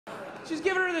She's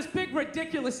giving her this big,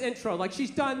 ridiculous intro. Like,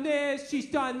 she's done this, she's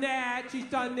done that, she's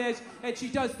done this, and she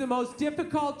does the most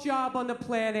difficult job on the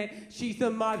planet. She's the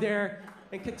mother,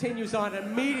 and continues on.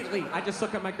 Immediately, I just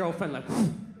look at my girlfriend like,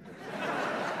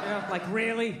 like,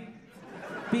 really?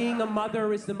 Being a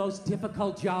mother is the most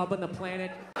difficult job on the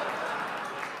planet?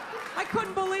 I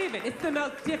couldn't believe it. It's the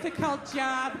most difficult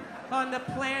job on the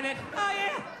planet. Oh,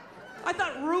 yeah. I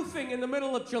thought roofing in the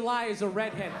middle of July is a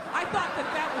redhead. I thought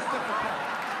that was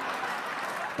difficult.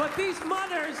 But these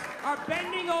mothers are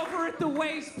bending over at the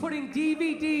waist, putting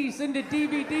DVDs into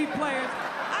DVD players.